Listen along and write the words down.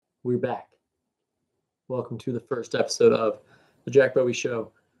We're back. Welcome to the first episode of the Jack Bowe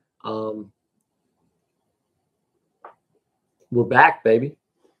Show. We're back, baby.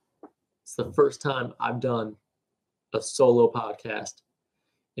 It's the first time I've done a solo podcast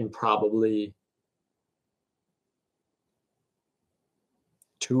in probably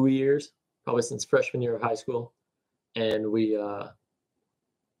 2 years, probably since freshman year of high school. And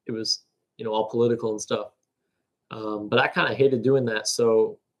it was, all political and stuff. But I kind of hated doing that.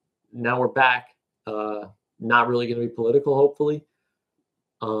 So now we're back. Not really going to be political, hopefully.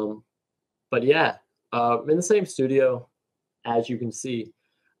 But yeah, in the same studio, as you can see,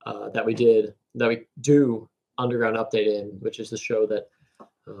 that we do Underground Update in, which is the show that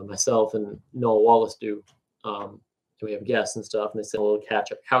myself and Noah Wallace do. And we have guests and stuff, and they sit on a little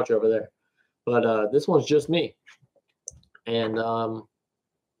couch over there. But this one's just me. And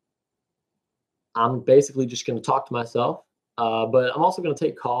I'm basically just going to talk to myself. But I'm also going to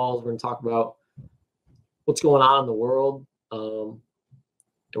take calls. We're going to talk about what's going on in the world. And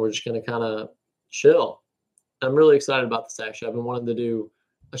we're just going to kind of chill. I'm really excited about this, actually. I've been wanting to do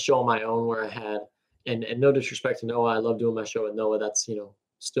a show on my own where I had, and no disrespect to Noah, I love doing my show with Noah. That's,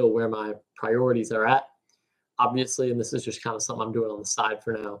 still where my priorities are at, obviously. And this is just kind of something I'm doing on the side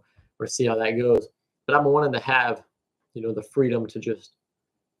for now. We'll see how that goes. But I'm wanting to have, the freedom to just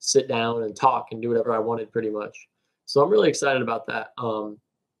sit down and talk and do whatever I wanted pretty much. So I'm really excited about that. And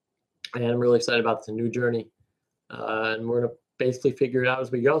I'm really excited about the new journey. And we're going to basically figure it out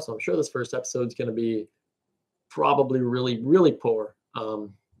as we go. So I'm sure this first episode is going to be probably really, really poor.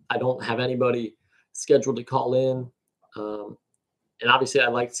 I don't have anybody scheduled to call in. And obviously I'd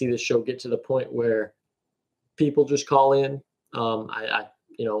like to see this show get to the point where people just call in. I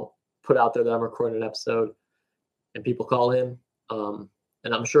put out there that I'm recording an episode and people call in.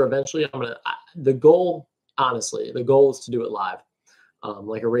 And I'm sure eventually the goal is to do it live.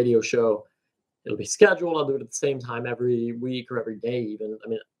 Like a radio show. It'll be scheduled. I'll do it at the same time every week or every day even.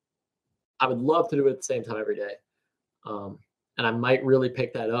 I would love to do it at the same time every day. And I might really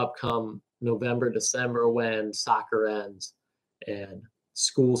pick that up come November, December when soccer ends and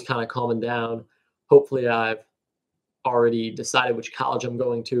school's kind of calming down. Hopefully I've already decided which college I'm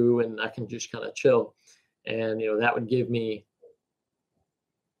going to and I can just kind of chill. And, that would give me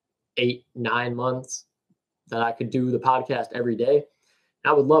 8-9 months that I could do the podcast every day.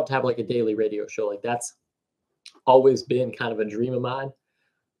 I would love to have like a daily radio show. Like that's always been kind of a dream of mine.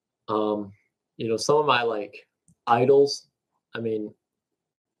 Some of my like idols, I'm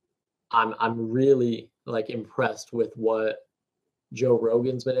really like impressed with what Joe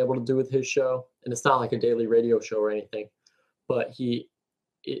Rogan's been able to do with his show. And it's not like a daily radio show or anything, but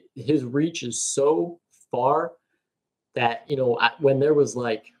his reach is so far that, when there was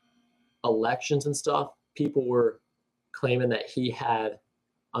like elections and stuff, people were claiming that he had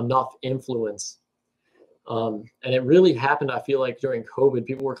enough influence. And it really happened, I feel like, during COVID.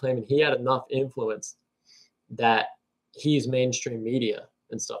 People were claiming he had enough influence that he's mainstream media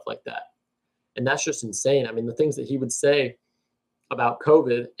and stuff like that. And that's just insane. The things that he would say about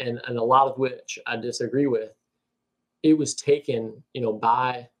COVID, and a lot of which I disagree with, it was taken,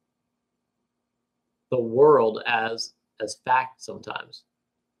 by the world as fact sometimes.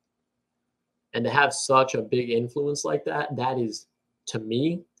 And to have such a big influence like that, that is, to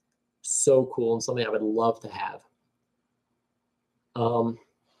me, so cool and something I would love to have.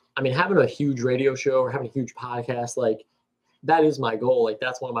 Having a huge radio show or having a huge podcast, like that is my goal. Like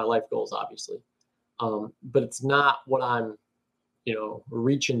that's one of my life goals, obviously. But it's not what I'm,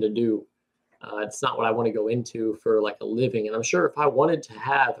 reaching to do. It's not what I want to go into for like a living. And I'm sure if I wanted to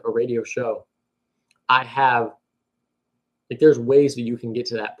have a radio show, there's ways that you can get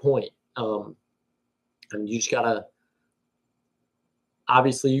to that point. And you just gotta,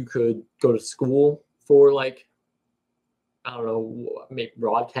 obviously you could go to school for like, I don't know, maybe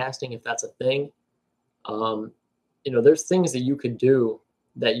broadcasting, if that's a thing. There's things that you could do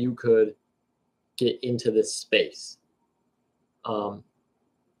that you could get into this space. And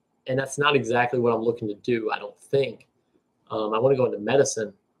that's not exactly what I'm looking to do, I don't think. I want to go into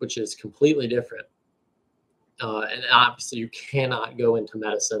medicine, which is completely different. And obviously you cannot go into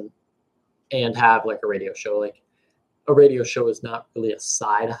medicine and have like a radio show. Like a radio show is not really a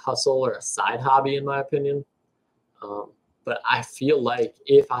side hustle or a side hobby, in my opinion. But I feel like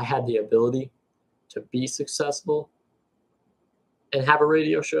if I had the ability to be successful and have a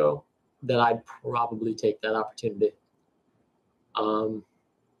radio show, then I'd probably take that opportunity. I don't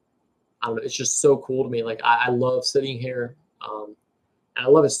know. It's just so cool to me. Like I love sitting here. And I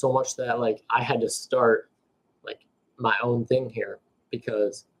love it so much that like I had to start like my own thing here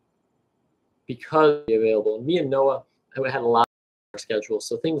because available. And me and Noah, we had a lot schedule.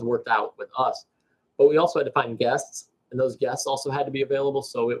 So things worked out with us. But we also had to find guests, and those guests also had to be available.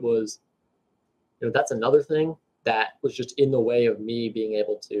 So it was, that's another thing that was just in the way of me being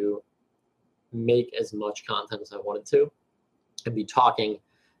able to make as much content as I wanted to and be talking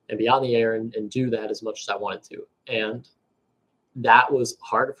and be on the air and do that as much as I wanted to. And that was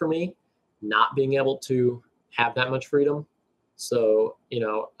hard for me, not being able to have that much freedom. So,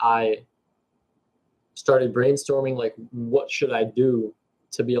 I started brainstorming, like, what should I do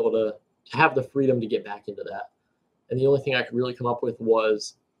to be able to have the freedom to get back into that? And the only thing I could really come up with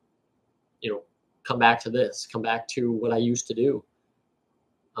was, come back to what I used to do.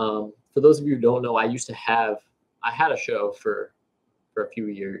 For those of you who don't know, I had a show for a few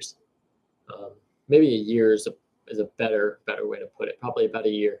years. Maybe a year is a better way to put it. Probably about a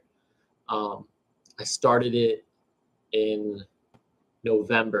year. I started it in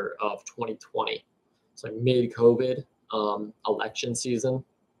November of 2020. So mid-COVID, election season.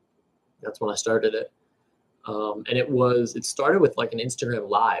 That's when I started it. And it started with like an Instagram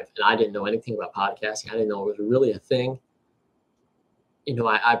live, and I didn't know anything about podcasting. I didn't know it was really a thing.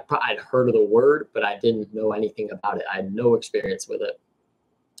 I'd heard of the word, but I didn't know anything about it. I had no experience with it.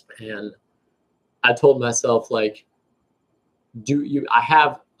 And I told myself, like, I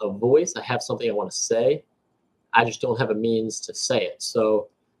have a voice. I have something I want to say. I just don't have a means to say it. So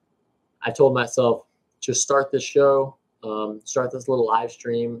I told myself, just start this show, start this little live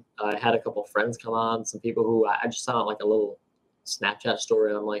stream. I had a couple friends come on, some people who I just sent out like a little Snapchat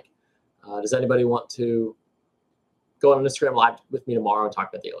story. And I'm like, does anybody want to go on Instagram live with me tomorrow and talk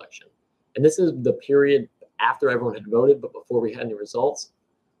about the election? And this is the period after everyone had voted, but before we had any results.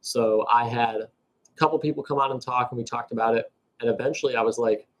 So I had a couple people come on and talk, and we talked about it. And eventually I was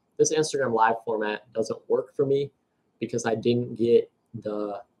like, this Instagram live format doesn't work for me because I didn't get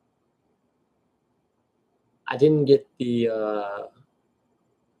the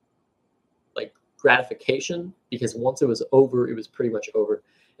like gratification, because once it was over, it was pretty much over.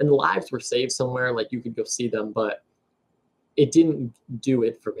 And the lives were saved somewhere, like you could go see them, but it didn't do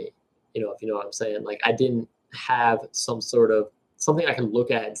it for me. If you know what I'm saying. Like, I didn't have some sort of something I can look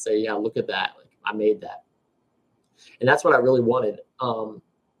at and say, yeah, look at that. Like, I made that. And that's what I really wanted.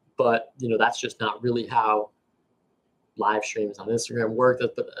 But that's just not really how live streams on Instagram work.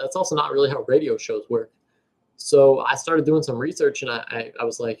 But that's also not really how radio shows work. So I started doing some research, and I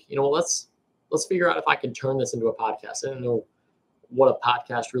was like, let's figure out if I can turn this into a podcast. I didn't know what a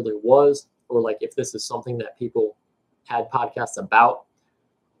podcast really was, or like if this is something that people had podcasts about.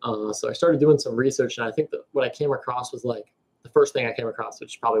 So I started doing some research, and I think that what I came across was like the first thing I came across,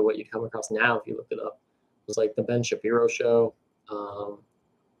 which is probably what you'd come across now if you looked it up, was like the Ben Shapiro Show. And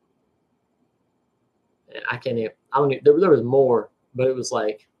there was more, but it was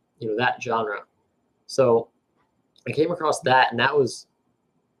like, that genre. So I came across that, and that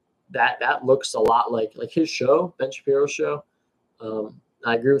looks a lot like his show, Ben Shapiro's show.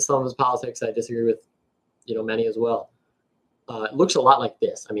 I agree with some of his politics. I disagree with, many as well. It looks a lot like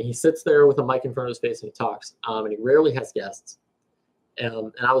this. I mean, he sits there with a mic in front of his face and he talks, and he rarely has guests.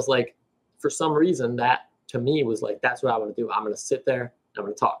 And I was like, for some reason, that to me was like, that's what I want to do. I'm going to sit there and I'm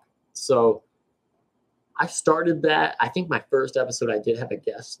going to talk. So I started that. I think my first episode, I did have a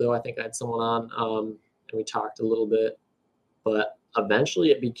guest, though. I think I had someone on, and we talked a little bit. But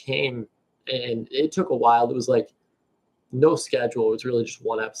eventually it became, and it took a while. It was like no schedule. It was really just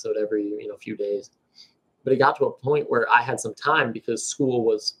one episode every few days. But it got to a point where I had some time because school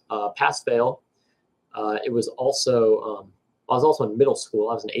was pass fail. It was also I was also in middle school.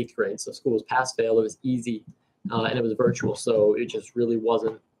 I was in 8th grade, so school was pass fail. It was easy, and it was virtual, so it just really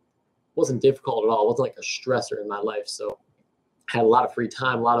wasn't difficult at all. It wasn't like a stressor in my life. So I had a lot of free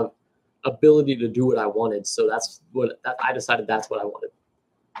time, a lot of ability to do what I wanted. So I decided that's what I wanted.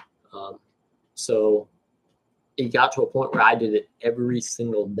 So it got to a point where I did it every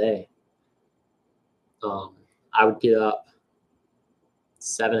single day. I would get up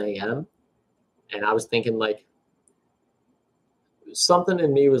 7 a.m. and I was thinking like something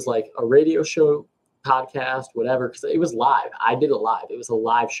in me was like a radio show, podcast, whatever, because it was live. I did it live. It was a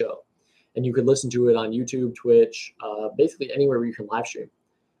live show, and you could listen to it on YouTube, Twitch, basically anywhere where you can live stream.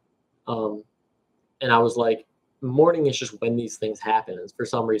 And I was like, morning is just when these things happen. And for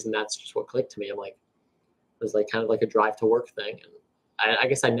some reason, that's just what clicked to me. I'm like, it was like kind of like a drive to work thing. And I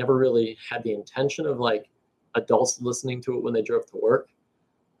guess I never really had the intention of like adults listening to it when they drove to work.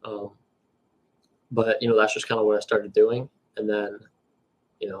 But, that's just kind of what I started doing. And then,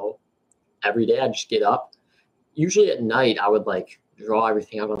 every day I just get up. Usually at night, I would like draw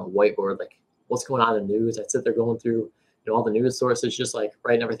everything out on a whiteboard, like what's going on in the news. I'd sit there going through, all the news sources, just like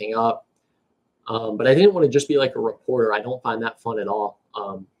writing everything up. But I didn't want to just be like a reporter. I don't find that fun at all.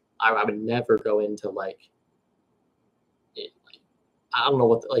 I would never go into like, I don't know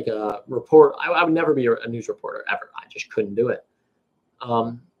what, like a report. I would never be a news reporter ever. I just couldn't do it.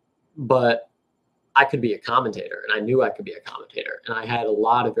 But I could be a commentator, and I knew I could be a commentator, and I had a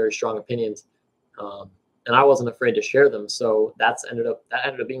lot of very strong opinions, and I wasn't afraid to share them. So that ended up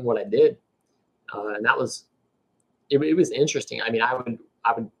being what I did, and that was it was interesting. I mean, I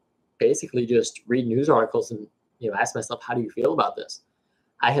would basically just read news articles and ask myself, how do you feel about this?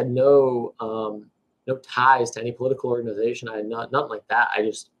 I had no ties to any political organization. I had nothing like that.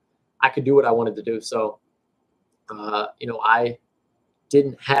 I could do what I wanted to do. So I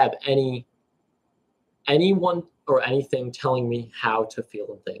didn't have anyone or anything telling me how to feel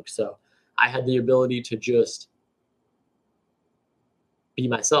and think. So I had the ability to just be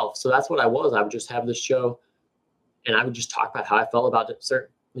myself. So that's what I was. I would just have this show, and I would just talk about how I felt about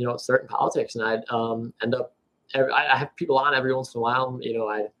certain politics, and I'd end up. I have people on every once in a while.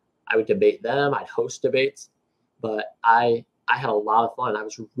 I would debate them. I'd host debates, but I had a lot of fun. I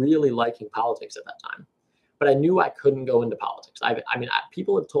was really liking politics at that time, but I knew I couldn't go into politics.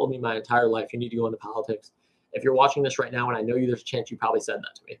 People have told me my entire life, you need to go into politics. If you're watching this right now, and I know there's a chance you probably said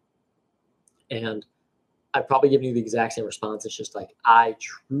that to me, and I've probably given you the exact same response. It's just like, I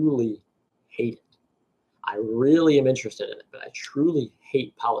truly hate it. I really am interested in it, but I truly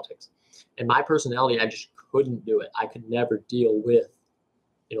hate politics. And my personality, I just couldn't do it. I could never deal with,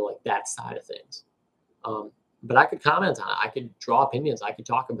 like that side of things. But I could comment on it. I could draw opinions. I could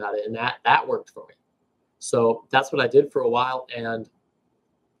talk about it, and that worked for me. So that's what I did for a while, and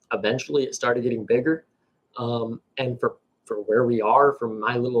eventually it started getting bigger. And for where we are, from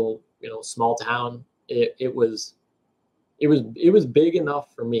my little small town, it was big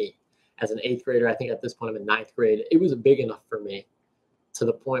enough for me as an 8th grader. I think at this point I'm in 9th grade. It was big enough for me to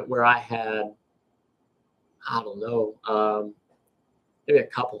the point where I had, I don't know, maybe a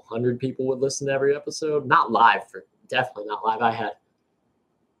couple hundred people would listen to every episode. Not live, definitely not live. I had,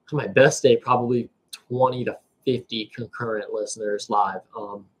 on my best day, probably 20 to 50 concurrent listeners live.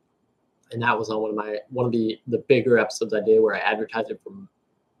 And that was on one of the bigger episodes I did, where I advertised it for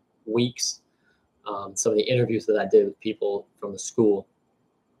weeks. Some of the interviews that I did with people from the school.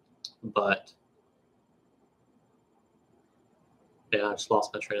 But yeah, I just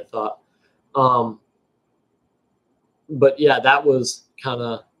lost my train of thought. But yeah, that was kind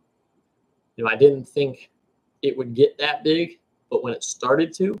of, I didn't think it would get that big, but when it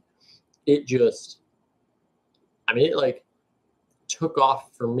started to, it just, it like took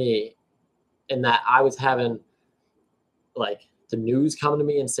off for me, in that I was having like the news coming to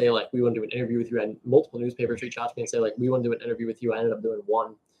me and say, like, we want to do an interview with you. I had multiple newspapers reach out to me and say, like, we want to do an interview with you. I ended up doing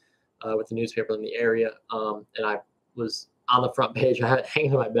one with the newspaper in the area. And I was on the front page. I had it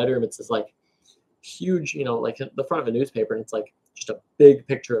hanging in my bedroom. It's this like huge, like the front of a newspaper. And it's like just a big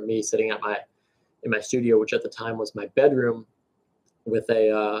picture of me sitting in my studio, which at the time was my bedroom, with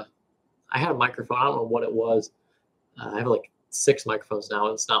I had a microphone. I don't know what it was. I have like 6 microphones now.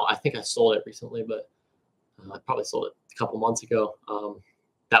 And I think I sold it recently, but I probably sold it a couple months ago.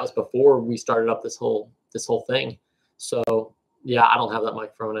 That was before we started up this whole thing. So yeah, I don't have that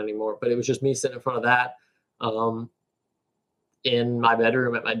microphone anymore, but it was just me sitting in front of that, in my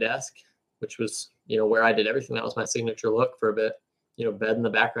bedroom at my desk, which was, where I did everything. That was my signature look for a bit, bed in the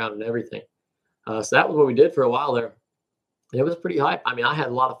background and everything. So that was what we did for a while there. It was pretty hype. I had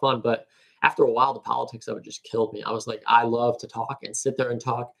a lot of fun, but after a while, the politics of it just killed me. I was like, I love to talk and sit there and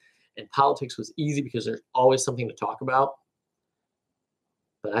talk. And politics was easy because there's always something to talk about.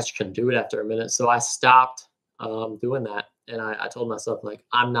 But I just couldn't do it after a minute. So I stopped doing that. And I told myself, like,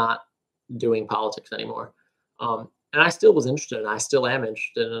 I'm not doing politics anymore. And I still was interested, and I still am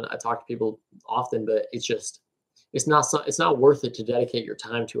interested. And I talk to people often, but it's not worth it to dedicate your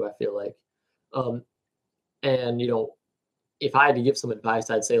time to, I feel like. And, if I had to give some advice,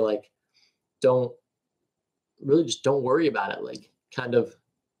 I'd say, like, don't worry about it. Like, kind of.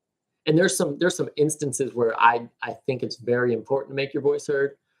 And there's some instances where I think it's very important to make your voice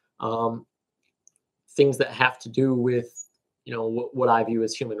heard. Things that have to do with, what I view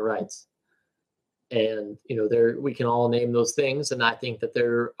as human rights. And, we can all name those things. And I think that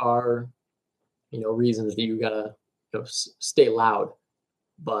there are, reasons that you gotta, stay loud.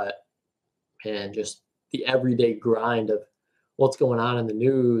 But, man, just the everyday grind of what's going on in the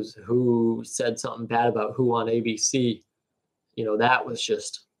news, who said something bad about who on ABC, that was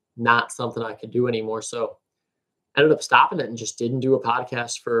just not something I could do anymore. So I ended up stopping it and just didn't do a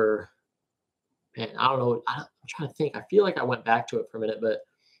podcast for, man, I don't know. I'm trying to think. I feel like I went back to it for a minute, but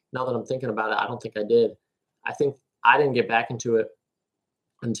now that I'm thinking about it, I don't think I did. I think I didn't get back into it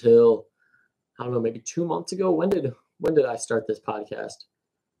until I don't know, maybe 2 months ago. When did I start this podcast?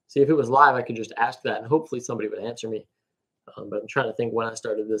 See, if it was live, I could just ask that and hopefully somebody would answer me. But I'm trying to think when I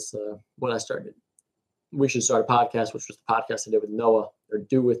started this. When I started, we should start a podcast, which was the podcast I did with Noah, or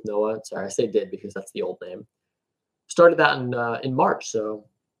do with Noah. Sorry, I say did because that's the old name. Started that in March, so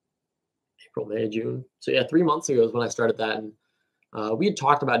April, May, June. So yeah, 3 months ago is when I started that, and we had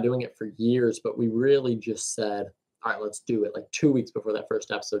talked about doing it for years, but we really just said, all right, let's do it. Like 2 weeks before that first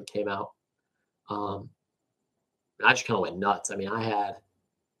episode came out, and I just kind of went nuts. I mean, I had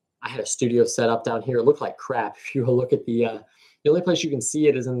a studio set up down here. It looked like crap. If you look at the only place you can see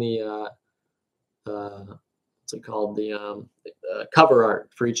it is in the what's it called, the cover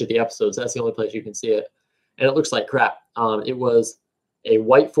art for each of the episodes. That's the only place you can see it, and it looks like crap. It was a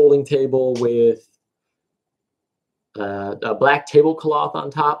white folding table with a black tablecloth on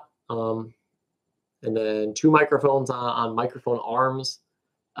top, and then 2 microphones on microphone arms,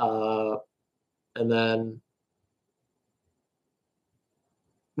 and then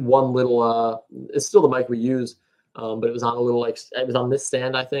one little it's still the mic we use, but it was on a little, like, it was on this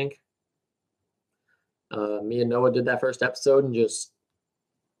stand, I think. Me and Noah did that first episode, and just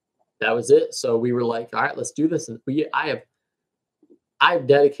that was it. So we were like, all right, let's do this. And I've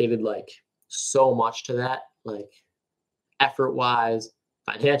dedicated like so much to that, like effort wise,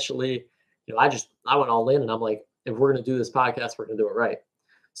 financially. I went all in, and I'm like, if we're gonna do this podcast, we're gonna do it right.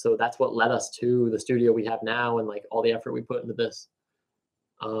 So that's what led us to the studio we have now, and like all the effort we put into this.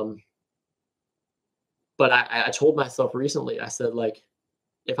 But I told myself recently, I said, like,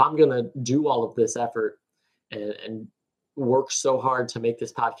 if I'm gonna do all of this effort and work so hard to make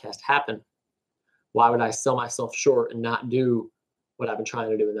this podcast happen, why would I sell myself short and not do what I've been trying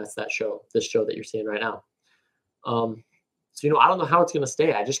to do? And that's this show that you're seeing right now. So, I don't know how it's going to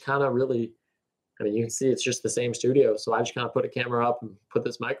stay. I just kind of really, I mean, you can see it's just the same studio. So I just kind of put a camera up and put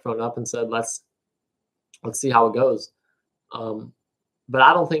this microphone up and said, let's see how it goes. But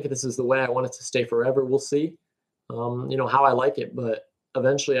I don't think this is the way I want it to stay forever. We'll see, how I like it. But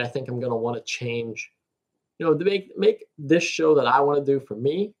eventually I think I'm going to want to change, to make this show that I want to do for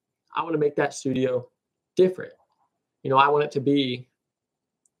me. I want to make that studio different. I want it to be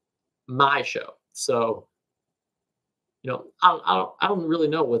my show. So, I don't really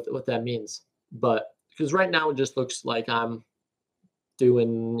know what that means, but because right now it just looks like I'm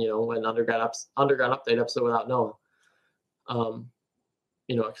doing, an underground update episode without Noah.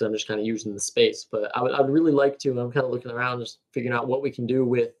 Because I'm just kind of using the space. But I'd really like to. I'm kind of looking around, just figuring out what we can do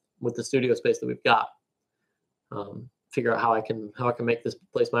with the studio space that we've got. Figure out how I can make this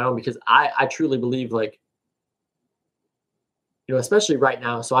place my own, because I truly believe, like, especially right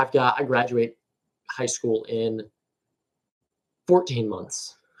now. So I graduate high school in 14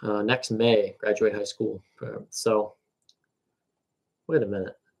 months. Next May, graduate high school. So wait a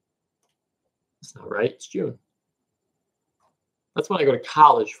minute. That's not right. It's June. That's when I go to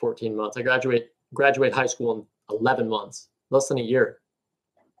college, 14 months. I graduate high school in 11 months, less than a year.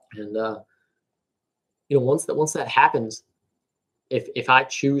 And once that happens, if I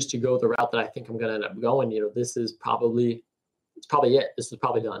choose to go the route that I think I'm going to end up going, this is probably it. This is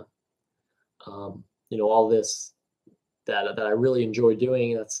probably done. All this that I really enjoy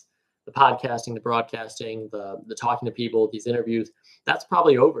doing, that's the podcasting, the broadcasting, the talking to people, these interviews, that's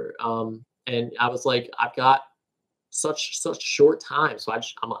probably over. And I was like, I've got such short time, so I'm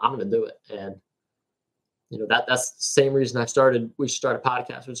going to do it. And that's the same reason we started a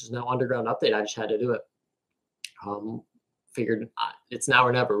podcast, which is now Underground Update. I just had to do it. Figured it's now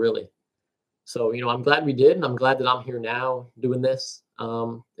or never, really. So, I'm glad we did, and I'm glad that I'm here now doing this.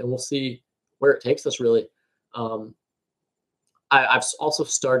 And we'll see where it takes us, really. I've also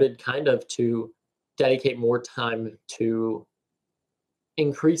started kind of to dedicate more time to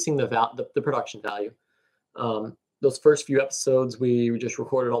increasing the production value. Those first few episodes, we just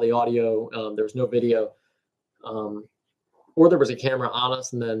recorded all the audio. There was no video, or there was a camera on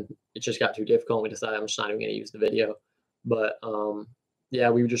us, and then it just got too difficult. And we decided I'm just not even going to use the video. But yeah,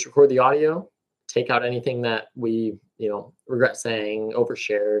 we would just record the audio, take out anything that we regret saying,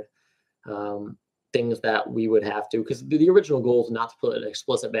 overshared, things that we would have to, because the original goal is not to put an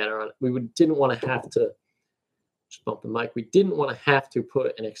explicit banner on it. We didn't want to have to just bump the mic. We didn't want to have to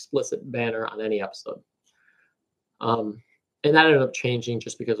put an explicit banner on any episode. And that ended up changing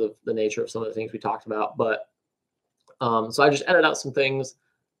just because of the nature of some of the things we talked about. But so I just edited out some things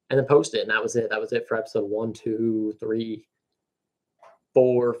and then posted it, and that was it. That was it for episode 1, 2, 3,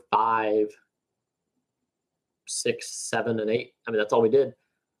 4, 5, 6, 7, and 8. I mean, that's all we did.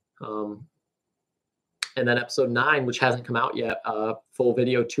 And then episode 9, which hasn't come out yet, full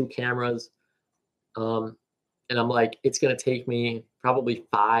video, 2 cameras. And I'm like, it's going to take me probably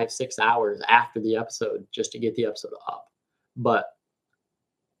 5-6 hours after the episode just to get the episode up. But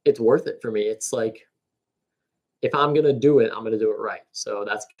it's worth it for me. It's like, if I'm going to do it, I'm going to do it right. So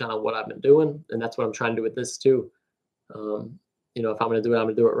that's kind of what I've been doing. And that's what I'm trying to do with this too. If I'm going to do it, I'm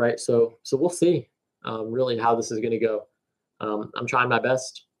going to do it right. So we'll see really how this is going to go. I'm trying my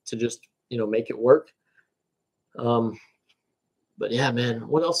best to just, make it work. But yeah, man,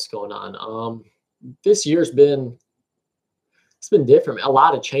 what else is going on? This year's it's been different. A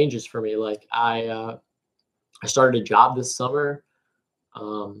lot of changes for me. Like I started a job this summer,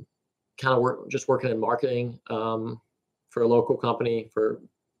 kind of working in marketing for a local company, for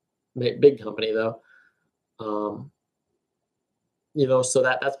big company though. So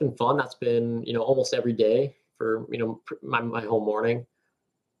that's been fun. That's been, almost every day for, my whole morning.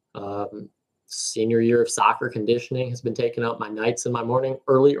 Senior year of soccer conditioning has been taking up my nights and my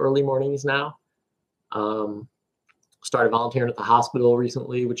early mornings now. Started volunteering at the hospital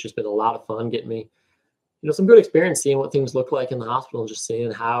recently, which has been a lot of fun, getting me, some good experience seeing what things look like in the hospital and just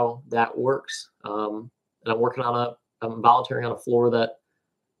seeing how that works. And I'm volunteering on a floor that,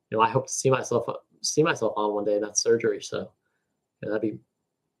 I hope to see myself on one day, and that's surgery. So that'd be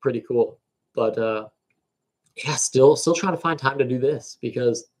pretty cool. But yeah, still trying to find time to do this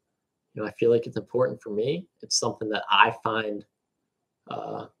because, I feel like it's important for me. It's something that I find,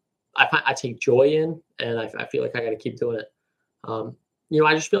 I take joy in, and I feel like I got to keep doing it.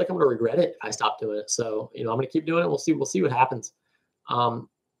 I just feel like I'm going to regret it if I stop doing it. So, I'm going to keep doing it. We'll see what happens. But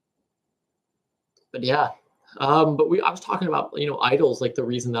yeah, I was talking about, idols, like the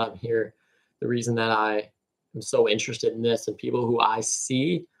reason that I'm here, the reason that I am so interested in this, and people who I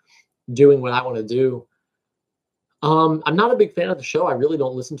see doing what I want to do. I'm not a big fan of the show. I really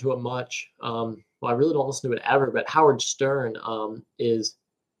don't listen to it much. I really don't listen to it ever, but Howard Stern is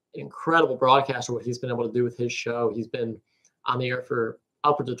an incredible broadcaster, what he's been able to do with his show. He's been on the air for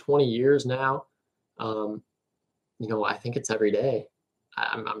upwards of 20 years now. I think it's every day.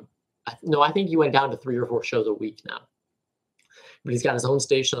 I think he went down to 3 or 4 shows a week now. But he's got his own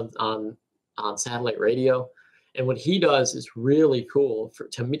station on satellite radio. And what he does is really cool.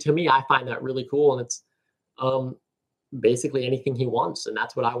 To me, I find that really cool. And it's basically anything he wants. And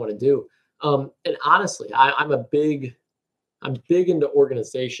that's what I want to do. And honestly, I'm big into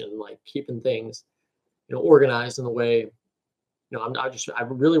organization, like keeping things, organized in the way, I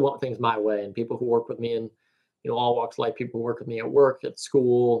really want things my way. And people who work with me in, all walks of life, people who work with me at work, at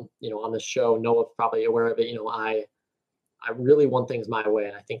school, on the show, Noah's probably aware of it. I really want things my way.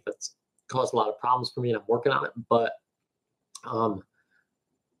 And I think that's caused a lot of problems for me, and I'm working on it. But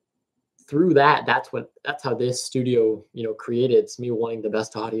through that, that's how this studio, created. It's me wanting the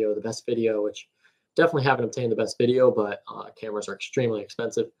best audio, the best video, which definitely haven't obtained the best video, but cameras are extremely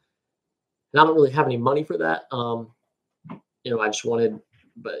expensive. And I don't really have any money for that. I just wanted,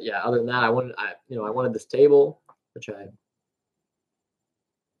 but yeah, other than that, I wanted this table, which I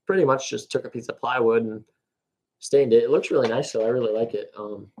pretty much just took a piece of plywood and stained it. It looks really nice, so I really like it.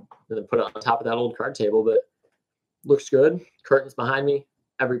 And then put it on top of that old card table, but looks good. Curtains behind me.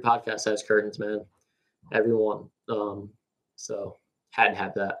 Every podcast has curtains, man. Everyone. So had to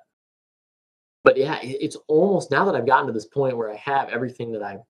have that. But yeah, it's almost, now that I've gotten to this point where I have everything that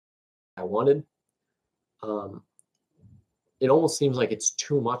I wanted, it almost seems like it's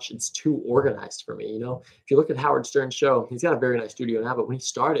too much. It's too organized for me. If you look at Howard Stern's show, he's got a very nice studio now, but when he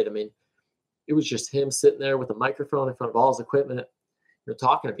started, it was just him sitting there with a microphone in front of all his equipment,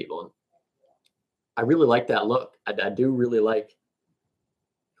 talking to people. And I really like that look. I do really like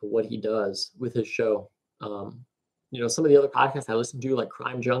what he does with his show. Some of the other podcasts I listen to, like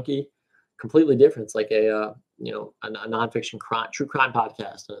Crime Junkie, completely different. It's like a nonfiction true crime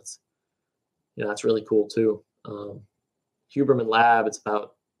podcast. And it's, that's really cool too. Huberman Lab, it's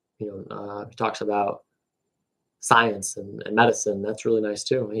about, he talks about science and medicine. That's really nice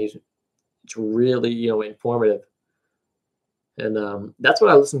too. It's really, informative. And that's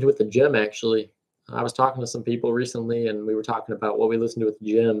what I listened to at the gym, actually. I was talking to some people recently, and we were talking about what we listen to at the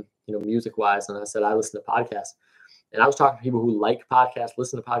gym, music-wise. And I said, I listen to podcasts. And I was talking to people who like podcasts,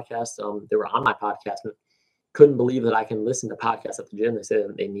 listen to podcasts. They were on my podcast and couldn't believe that I can listen to podcasts at the gym. They say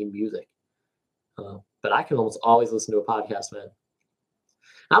that they need music. But I can almost always listen to a podcast, man.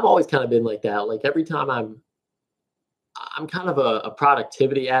 I've always kind of been like that. Like every time I'm kind of a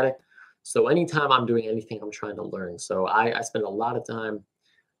productivity addict. So anytime I'm doing anything, I'm trying to learn. So I spend a lot of time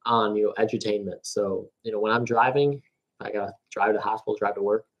on, edutainment. So, when I'm driving, I got to drive to the hospital, drive to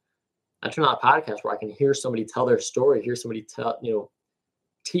work. I turn on a podcast where I can hear somebody tell their story, hear somebody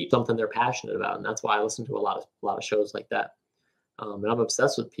teach something they're passionate about. And that's why I listen to a lot of shows like that. And I'm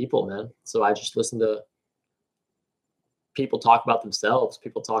obsessed with people, man. So I just listen to people talk about themselves.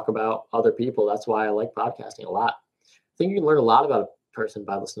 People talk about other people. That's why I like podcasting a lot. I think you can learn a lot about a person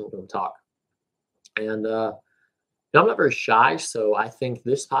by listening to them talk. And I'm not very shy, so I think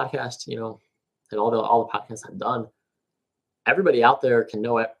this podcast, and all the podcasts I've done, everybody out there can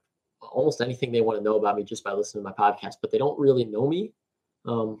know almost anything they want to know about me just by listening to my podcast, but they don't really know me,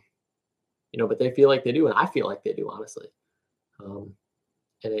 but they feel like they do, and I feel like they do, honestly. And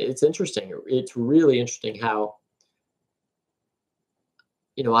it's interesting. It's really interesting how,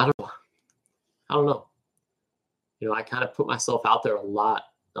 I don't know. I kind of put myself out there a lot,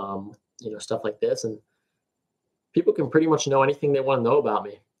 stuff like this, and people can pretty much know anything they want to know about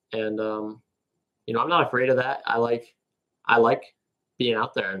me. And, I'm not afraid of that. I like being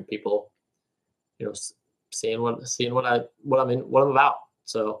out there and people, seeing what I'm about.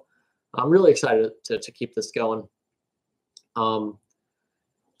 So I'm really excited to keep this going.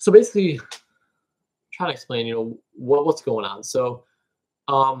 So basically trying to explain, what's going on. So,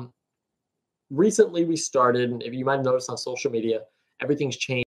 recently we started, and if you might have noticed on social media, everything's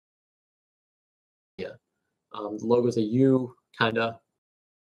changed. The logo's a U, kind of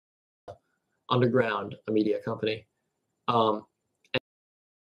underground, a media company. And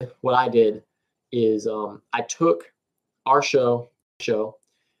what I did is I took our show,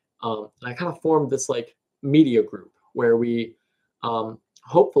 and I kind of formed this like media group where we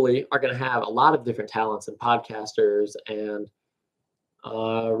hopefully are going to have a lot of different talents and podcasters and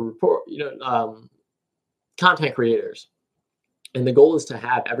content creators. And the goal is to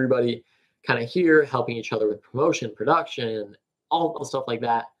have everybody kind of here helping each other with promotion, production, all the stuff like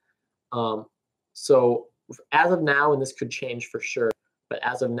that. So as of now, and this could change for sure, but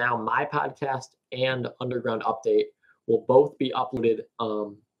as of now, my podcast and Underground Update will both be uploaded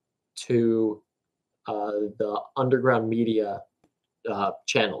to the Underground Media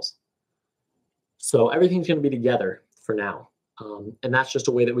channels. So everything's going to be together for now. And that's just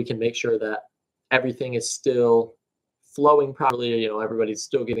a way that we can make sure that everything is still flowing properly. Everybody's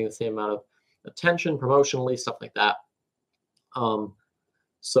still getting the same amount of attention promotionally, stuff like that.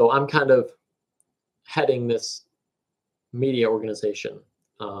 So I'm kind of heading this media organization.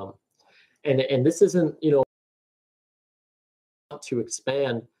 And this isn't, to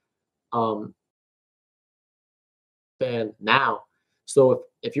expand now. So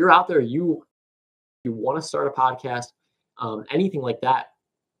if you're out there, you want to start a podcast, anything like that,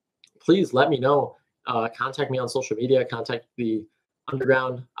 please let me know. Contact me on social media, contact the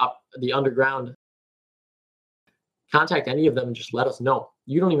underground, contact any of them and just let us know.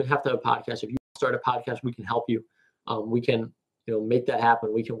 You don't even have to have a podcast. If you start a podcast, we can help you. We can, make that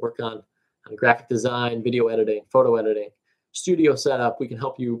happen. We can work on graphic design, video editing, photo editing, studio setup. We can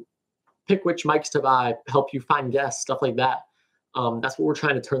help you pick which mics to buy, help you find guests, stuff like that. That's what we're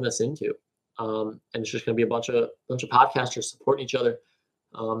trying to turn this into. And it's just going to be a bunch of podcasters supporting each other,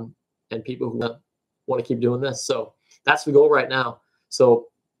 and people who want to keep doing this. So that's the goal right now. So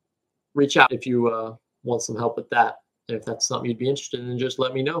reach out if you want some help with that. And if that's something you'd be interested in, just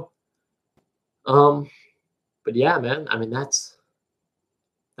let me know. But yeah, man, I mean, that's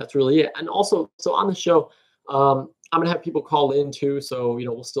really it. And also, so on the show, I'm going to have people call in too. So,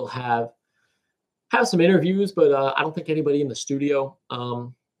 we'll still have some interviews, but I don't think anybody in the studio,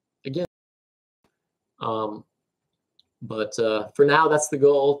 again. But for now, that's the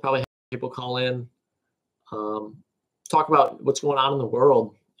goal. Probably have people call in, talk about what's going on in the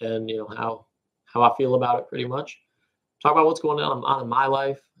world and, how I feel about it pretty much. Talk about what's going on in my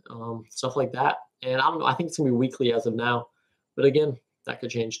life, stuff like that. And I don't know, I think it's going to be weekly as of now. But again, that could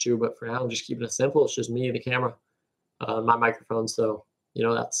change too. But for now, I'm just keeping it simple. It's just me, the camera, my microphone. So,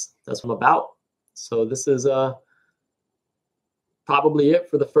 that's what I'm about. So this is probably it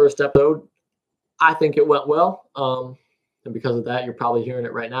for the first episode. I think it went well. And because of that, you're probably hearing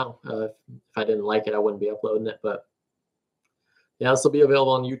it right now. If I didn't like it, I wouldn't be uploading it. But yeah, this will be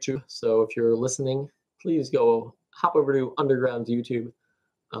available on YouTube. So if you're listening, please go hop over to Underground's YouTube.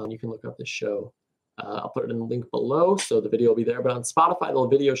 You can look up this show. I'll put it in the link below, so the video will be there. But on Spotify, the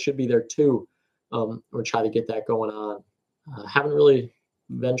video should be there too. We're trying to get that going on. Haven't really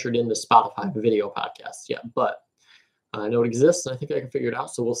ventured into Spotify video podcasts yet, but I know it exists, and I think I can figure it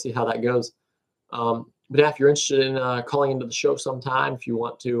out. So we'll see how that goes. But yeah, if you're interested in calling into the show sometime, if you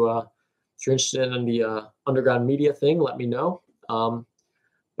want to, if you're interested in the Underground Media thing, let me know.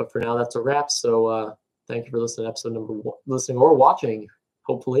 But for now, that's a wrap. So thank you for listening to listening or watching,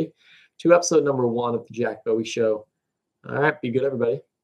 hopefully, to episode number 1 of the Jack Bowe Show. All right, be good, everybody.